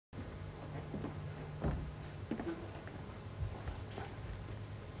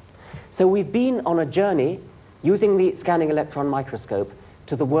So we've been on a journey using the scanning electron microscope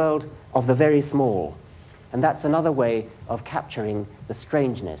to the world of the very small. And that's another way of capturing the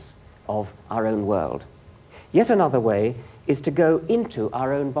strangeness of our own world. Yet another way is to go into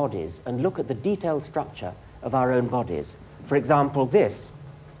our own bodies and look at the detailed structure of our own bodies. For example, this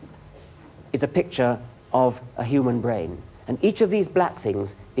is a picture of a human brain. And each of these black things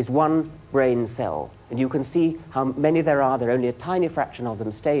is one brain cell. And you can see how many there are. There are only a tiny fraction of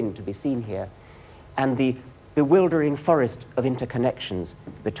them stained to be seen here. And the bewildering forest of interconnections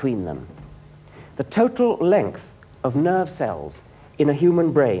between them. The total length of nerve cells in a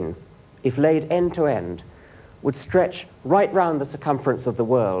human brain, if laid end to end, would stretch right round the circumference of the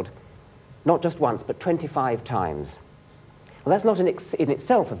world, not just once, but 25 times. Well, that's not in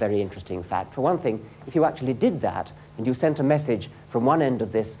itself a very interesting fact. For one thing, if you actually did that, and you sent a message from one end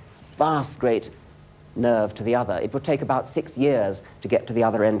of this vast, great nerve to the other, it would take about 6 years to get to the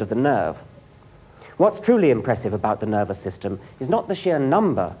other end of the nerve. What's truly impressive about the nervous system is not the sheer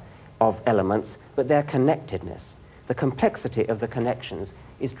number of elements, but their connectedness. The complexity of the connections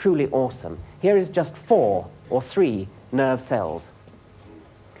is truly awesome. Here is just 4 or 3 nerve cells,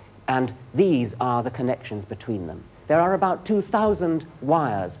 and these are the connections between them. There are about 2,000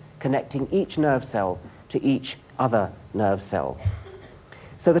 wires connecting each nerve cell to each other nerve cell.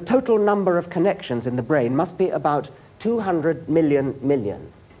 So the total number of connections in the brain must be about 200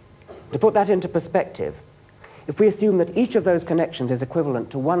 million. To put that into perspective, if we assume that each of those connections is equivalent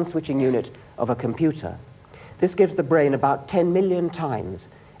to one switching unit of a computer, this gives the brain about 10 million times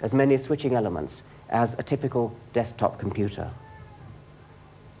as many switching elements as a typical desktop computer.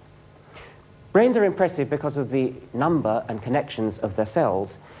 Brains are impressive because of the number and connections of their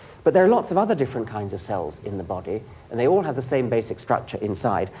cells, but there are lots of other different kinds of cells in the body, and they all have the same basic structure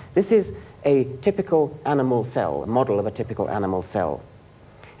inside. This is a typical animal cell, a model of a typical animal cell.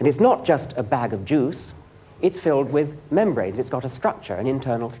 And it's not just a bag of juice, it's filled with membranes. It's got a structure, an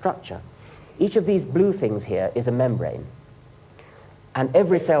internal structure. Each of these blue things here is a membrane. And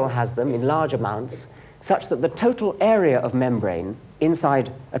every cell has them in large amounts, such that the total area of membrane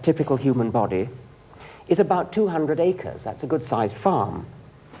inside a typical human body is about 200 acres. That's a good-sized farm.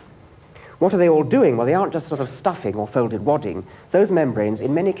 What are they all doing? Well, they aren't just sort of stuffing or folded wadding. Those membranes,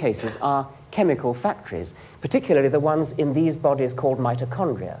 in many cases, are chemical factories, particularly the ones in these bodies called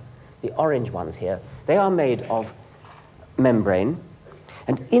mitochondria, the orange ones here. They are made of membrane,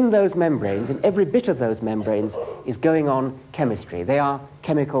 and in those membranes, in every bit of those membranes, is going on chemistry. They are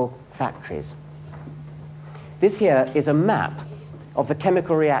chemical factories. This here is a map of the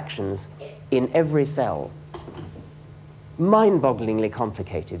chemical reactions in every cell. Mind-bogglingly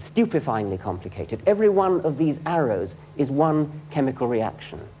complicated, stupefyingly complicated. Every one of these arrows is one chemical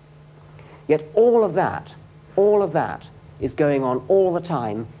reaction. Yet all of that is going on all the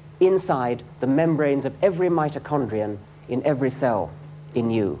time inside the membranes of every mitochondrion in every cell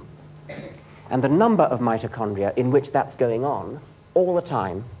in you. And the number of mitochondria in which that's going on all the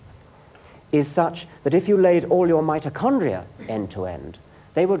time is such that if you laid all your mitochondria end to end,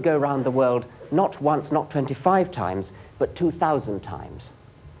 they would go around the world not once, not 25 times, but 2,000 times.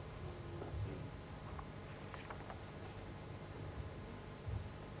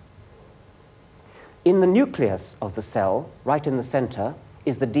 In the nucleus of the cell, right in the center,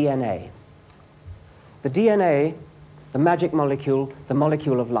 is the DNA. The DNA, the magic molecule, the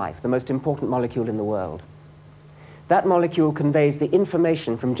molecule of life, the most important molecule in the world. That molecule conveys the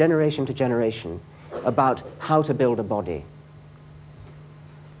information from generation to generation about how to build a body.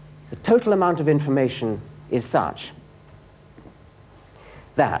 The total amount of information is such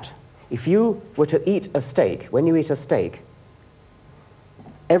that if you were to eat a steak, when you eat a steak,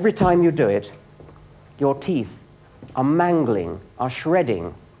 every time you do it, your teeth are mangling, are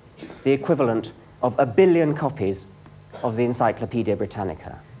shredding the equivalent of 1 billion copies of the Encyclopedia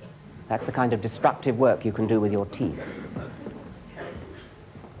Britannica. That's the kind of destructive work you can do with your teeth.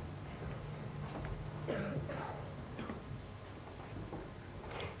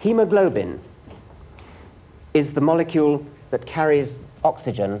 Hemoglobin is the molecule that carries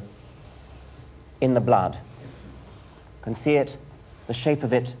oxygen in the blood. You can see it. The shape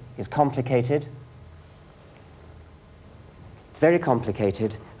of it is complicated. It's very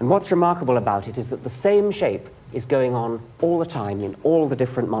complicated. And what's remarkable about it is that the same shape is going on all the time in all the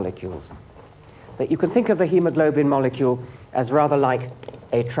different molecules. That you can think of the hemoglobin molecule as rather like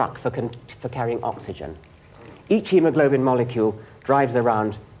a truck for carrying oxygen. Each hemoglobin molecule drives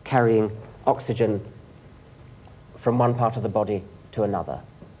around carrying oxygen from one part of the body to another.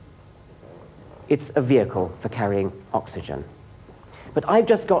 It's a vehicle for carrying oxygen. But I've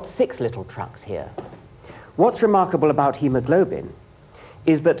just got 6 little trucks here. What's remarkable about hemoglobin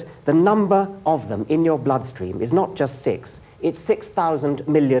is that the number of them in your bloodstream is not just 6, it's 6,000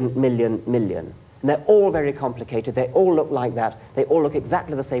 million, million, million. And they're all very complicated, they all look like that, they all look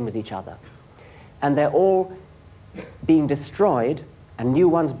exactly the same as each other. And they're all being destroyed and new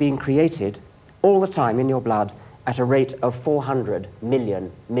ones being created all the time in your blood at a rate of 400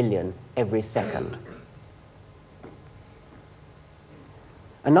 million, million every second.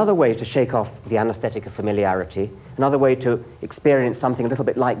 Another way to shake off the anesthetic of familiarity, another way to experience something a little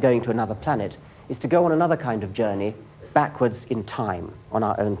bit like going to another planet, is to go on another kind of journey backwards in time on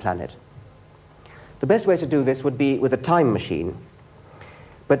our own planet. The best way to do this would be with a time machine,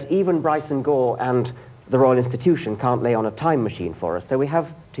 but even Bryson Gore and the Royal Institution can't lay on a time machine for us, so we have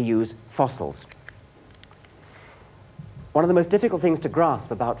to use fossils. One of the most difficult things to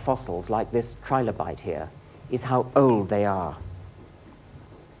grasp about fossils, like this trilobite here, is how old they are.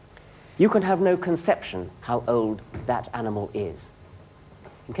 You can have no conception how old that animal is.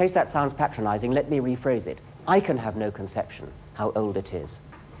 In case that sounds patronizing, let me rephrase it. I can have no conception how old it is.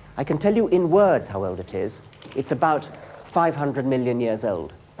 I can tell you in words how old it is. It's about 500 million years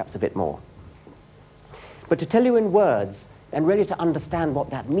old, perhaps a bit more. But to tell you in words, and really to understand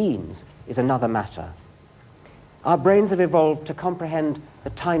what that means, is another matter. Our brains have evolved to comprehend the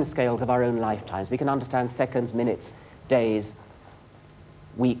timescales of our own lifetimes. We can understand seconds, minutes, days,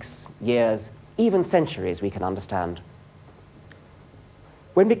 weeks, years, even centuries we can understand.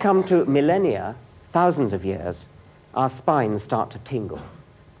 When we come to millennia, thousands of years, our spines start to tingle.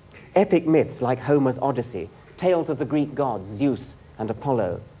 Epic myths like Homer's Odyssey, tales of the Greek gods, Zeus and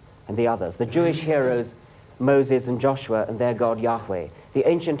Apollo and the others, the Jewish heroes Moses and Joshua and their god Yahweh, the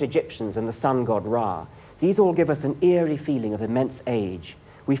ancient Egyptians and the sun god Ra, these all give us an eerie feeling of immense age.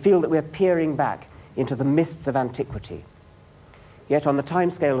 We feel that we're peering back into the mists of antiquity. Yet on the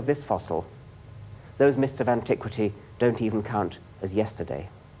timescale of this fossil, those mists of antiquity don't even count as yesterday.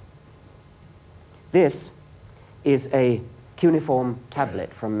 This is a cuneiform tablet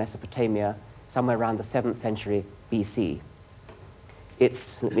from Mesopotamia, somewhere around the 7th century BC. It's,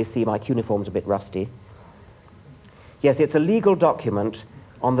 let me see, my cuneiform's a bit rusty. Yes, it's a legal document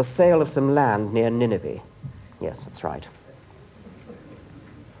on the sale of some land near Nineveh. Yes, that's right.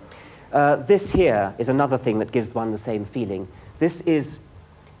 This here is another thing that gives one the same feeling. This is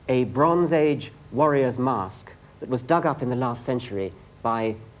a Bronze Age warrior's mask that was dug up in the last century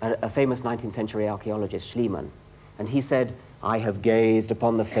by a famous 19th century archaeologist, Schliemann. And he said, "I have gazed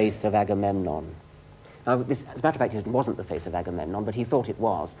upon the face of Agamemnon." Now, this, as a matter of fact, it wasn't the face of Agamemnon, but he thought it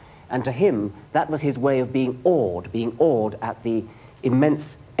was. And to him, that was his way of being awed at the immense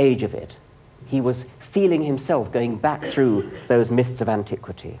age of it. He was feeling himself going back through those mists of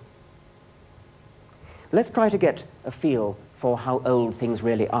antiquity. Let's try to get a feel for how old things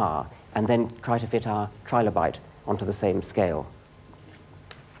really are, and then try to fit our trilobite onto the same scale.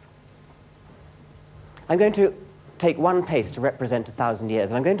 I'm going to take one pace to represent 1,000 years,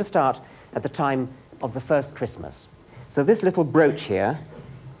 and I'm going to start at the time of the first Christmas. So this little brooch here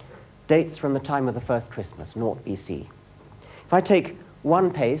dates from the time of the first Christmas, 0 BC. If I take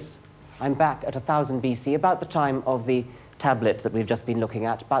one pace, I'm back at 1000 BC, about the time of the tablet that we've just been looking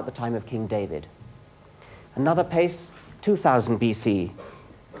at, about the time of King David. Another pace, 2000 BC,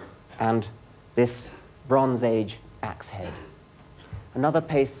 and this Bronze Age axe head. Another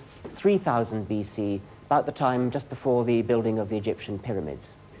pace, 3000 BC, about the time just before the building of the Egyptian pyramids.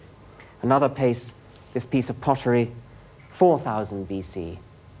 Another pace, this piece of pottery, 4000 BC,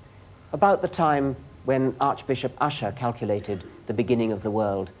 about the time when Archbishop Usher calculated the beginning of the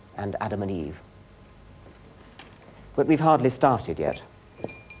world and Adam and Eve. But we've hardly started yet.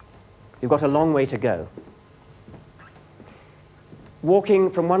 We've got a long way to go.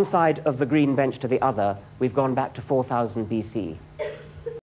 Walking from one side of the green bench to the other, we've gone back to 4000 BC.